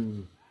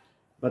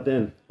 But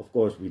then, of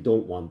course, we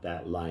don't want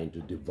that line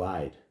to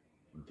divide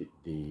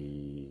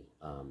the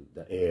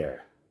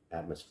air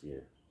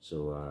atmosphere.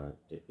 So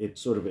it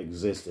sort of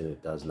exists and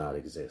it does not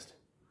exist.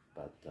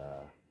 But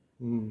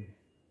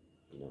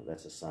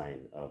that's a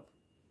sign of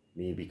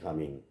me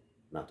becoming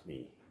not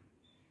me.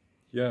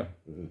 Yeah.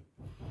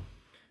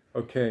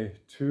 Okay,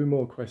 2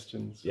 more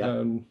questions.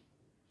 Yeah.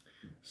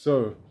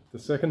 So the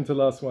second to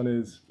last one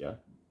is,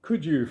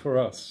 could you, for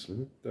us,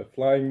 the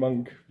Flying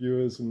Monk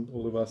viewers and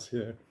all of us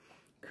here,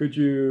 could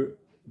you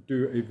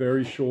do a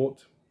very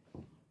short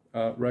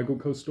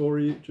Raguko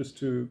story just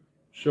to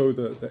show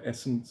the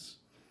essence?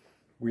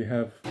 We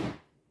have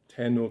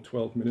 10 or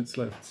 12 minutes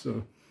left,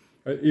 so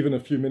even a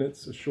few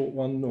minutes, a short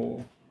one,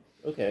 or...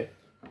 Okay.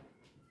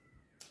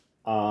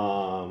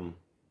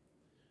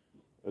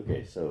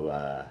 Okay,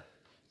 so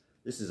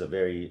this is a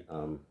very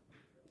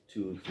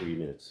 2-3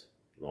 minutes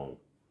long.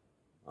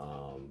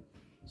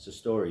 It's a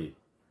story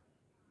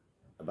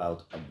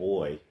about a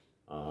boy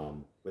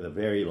with a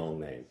very long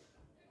name.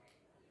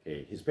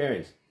 Okay, his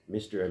parents,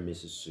 Mr. and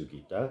Mrs.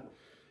 Sugita,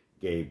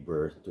 gave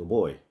birth to a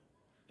boy.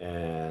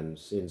 And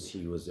since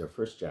he was their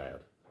first child,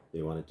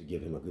 they wanted to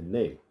give him a good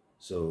name.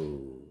 So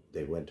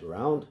they went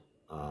around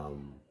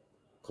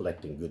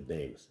collecting good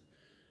names.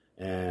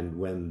 And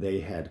when they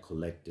had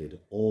collected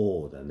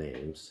all the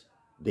names,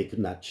 they could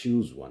not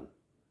choose one.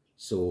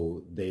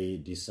 So they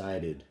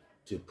decided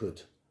to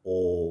put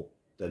all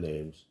the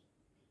names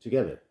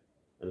together.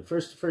 And the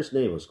first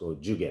name was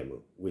called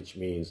Jugemu, which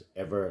means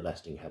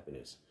everlasting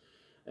happiness.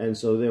 And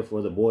so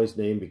therefore the boy's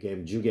name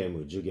became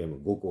Jugemu,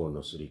 Goko no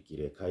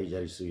surikire,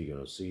 kaijari suigyo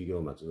no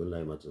suigyo matsu,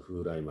 unrai matsu,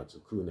 furai matsu,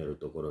 kuneru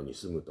tokoro ni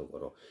sumu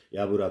tokoro,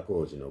 yabura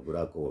koji no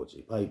bura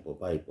koji,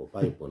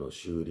 paipo no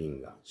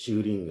shuringan,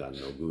 shuringan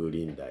no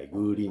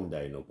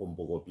gurindai no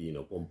pompoko pi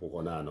no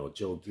pompoko na no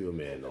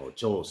chokyume no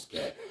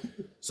chosuke.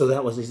 So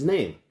that was his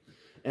name.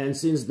 And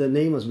since the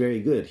name was very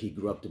good, he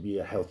grew up to be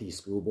a healthy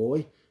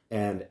schoolboy.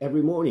 And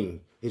every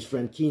morning, his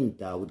friend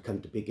Kinta would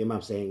come to pick him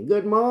up saying,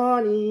 "Good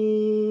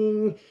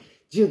morning!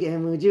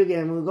 Jugemu,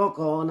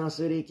 goko no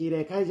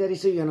surikire, kaijari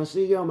suigyo no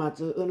suigyo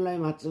matsu, unrai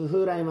matsu,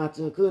 furai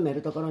matsu,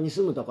 kuneru tokoro ni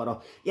sumu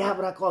tokoro,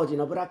 yabura koji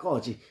no bura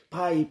koji,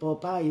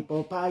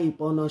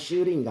 paipo no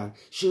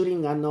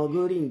shuringan no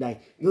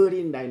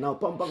gurindai no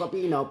pompoko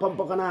pi no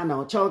pompoko na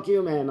no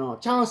chokyume no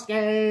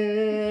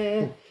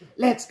chosuke.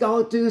 Let's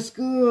go to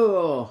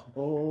school."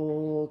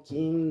 Oh,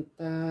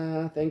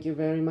 Kinta, thank you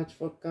very much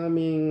for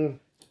coming.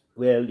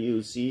 Well,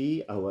 you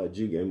see, our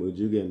jugemu,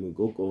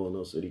 goko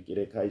no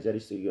surikire, kaijari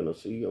sugyo no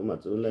sugyo,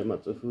 matsu, unrai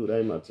matsu,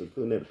 furai matsu,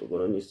 kuneru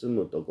tokoro ni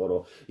sumu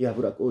tokoro,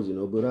 yabura koji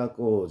no bura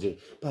koji,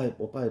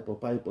 paipo,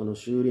 paipo no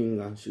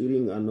shuringan,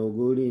 no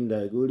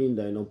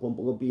gurindai no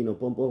pompoko pi no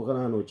pompoko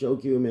kana no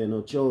chokyume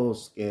no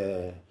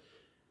chosuke.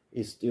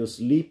 He's still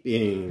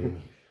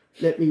sleeping.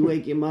 Let me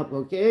wake him up,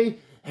 okay?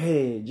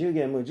 Hey,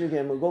 jugemu,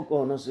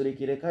 goko no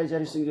surikire,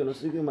 kaijari sugyo no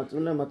sugyo, matsu,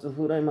 unrai matsu,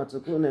 furai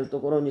matsu, kuneru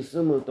tokoro ni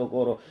sumu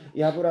tokoro,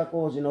 yabura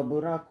koji no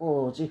bura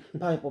koji,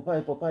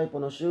 paipo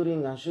no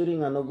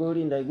shuringan no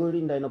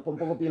gurindai no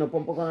pompoko pi no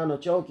pompoko kana no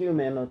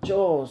chokyume no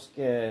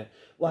chosuke.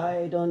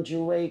 Why don't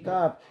you wake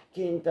up?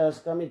 Kinta's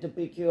coming to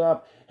pick you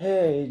up.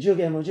 Hey,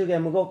 jugemu,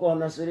 goko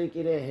no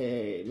surikire.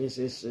 Hey,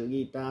 Mrs.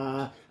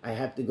 Sugita, I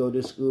have to go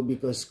to school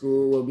because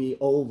school will be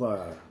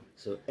over.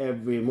 So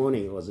every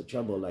morning it was a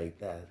trouble like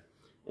that.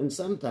 And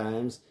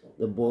sometimes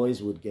the boys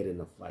would get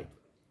in a fight.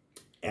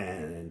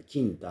 And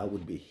Kinta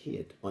would be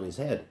hit on his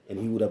head. And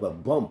he would have a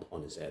bump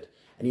on his head.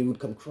 And he would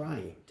come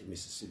crying to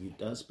Mrs.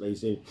 Sugita's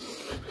place saying,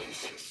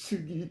 Mrs.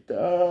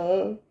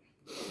 Sugita,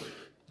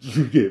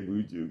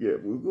 jugemu,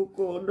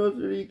 goko no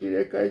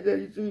surikire,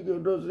 kaijari sugyo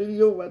no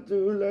sugyo, matsu,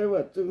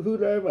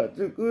 furai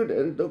matsu,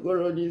 kuneru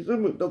tokoro ni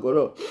sumu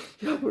tokoro,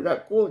 yabura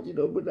koji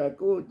no bura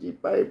koji,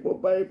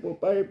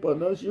 paipo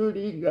no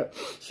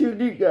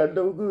shuringan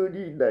no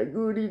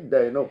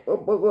gurindai no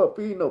pompoko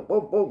pi no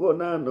pompoko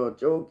na no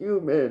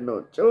chokyume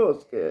no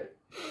chosuke.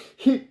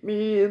 Hit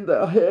me in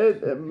the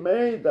head and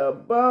made a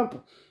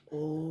bump.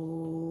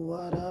 Oh,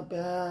 what a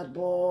bad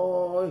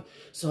boy.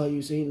 Saw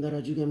you saying that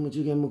jugemu,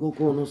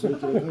 goko no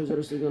surikire,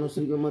 kaijari sugyo no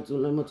sugyo, matsu,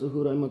 unrai matsu,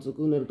 furai matsu,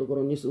 kuneru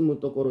tokoro ni sumu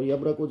tokoro,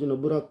 yabura koji no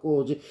bura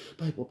koji,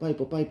 paipo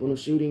no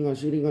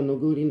shuringan no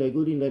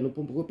gurindai no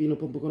pompoko pi no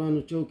pompoko na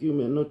no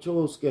chokyume no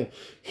chosuke.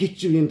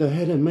 Hit you in the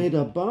head and made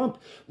a bump.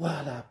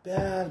 What a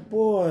bad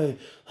boy.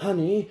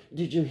 Honey,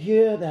 did you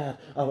hear that?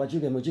 Awa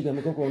jugemu,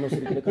 goko no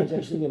surikire,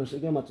 kaijari sugyo no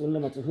sugyo, matsu,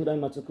 unrai matsu, furai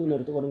matsu,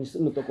 kuneru tokoro ni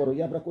sumu tokoro,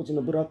 yabura koji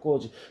no bura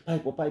koji,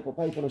 paipo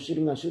no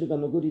shuringan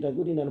no gurindai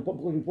no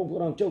pompoko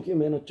na no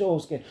chokyume no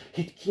chosuke.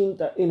 Hit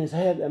Kinta in his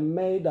head and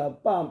made a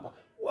bump.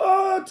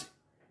 What?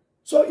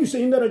 So you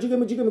saying that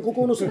jugemu,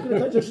 goko no surikire,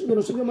 kaijari sugyo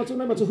no sugyo, matsu,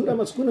 unrai matsu, furai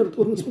matsu, kuneru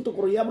tokoro ni sumu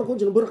tokoro, yabura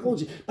koji no bura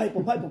koji,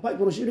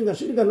 paipo no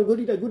shuringan no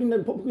gurindai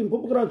no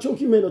pompoko na no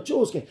chokyume no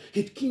chosuke.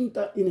 Hit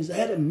Kinta in his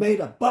head and made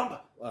a bump.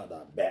 What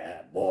a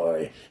bad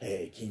boy.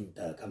 Hey,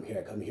 Kinta, come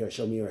here,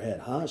 show me your head,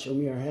 huh? Show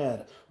me your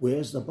head.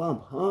 Where's the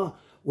bump, huh?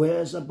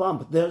 Where's the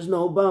bump? There's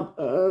no bump.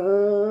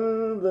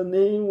 The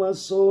name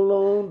was so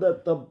long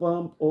that the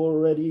bump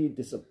already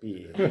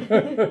disappeared.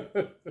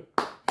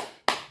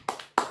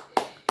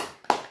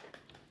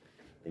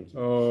 Thank you.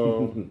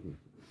 Oh,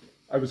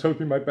 I was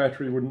hoping my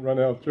battery wouldn't run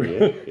out.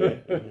 Yeah.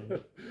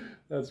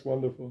 That's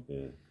wonderful.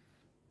 Yeah.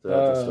 So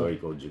that's a story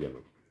called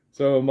Jugemu.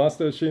 So,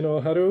 Master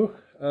Shinoharu,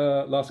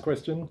 last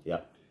question.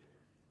 Yeah.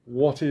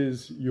 What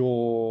is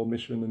your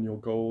mission and your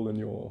goal and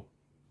your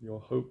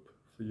hope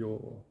for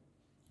your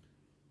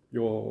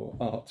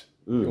art,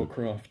 your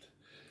craft?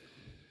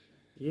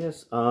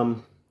 Yes.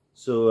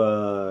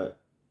 So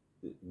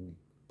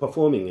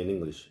performing in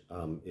English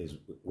is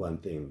one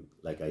thing.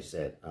 Like I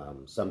said,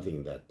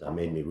 something that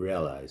made me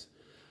realize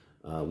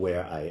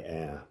where I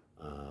am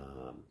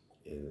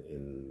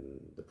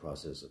in the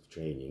process of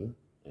training,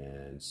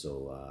 and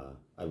so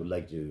I would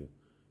like to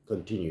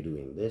continue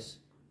doing this,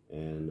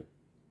 and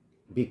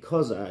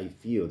because I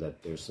feel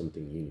that there's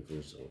something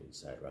universal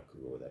inside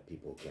Rakugo that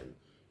people can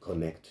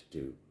connect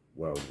to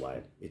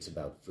worldwide. It's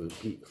about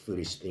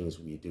foolish things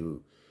we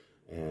do,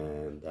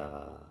 and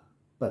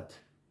but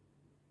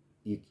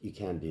you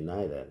can't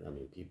deny that. I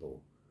mean,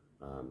 people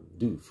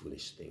do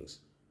foolish things,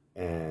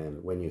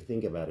 and when you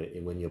think about it,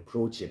 and when you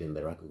approach it in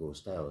the Rakugo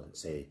style and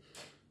say,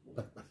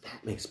 but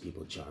that makes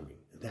people charming,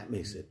 that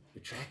makes it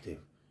attractive,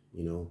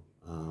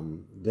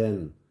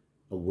 then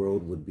a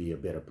world would be a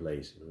better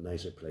place, a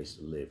nicer place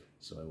to live.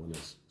 So I want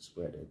to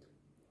spread it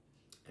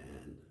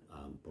and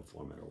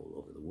perform it all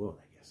over the world,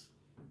 I guess.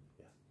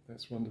 Yeah.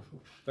 That's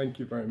wonderful. Thank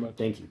you very much.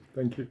 Thank you.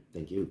 Thank you.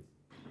 Thank you.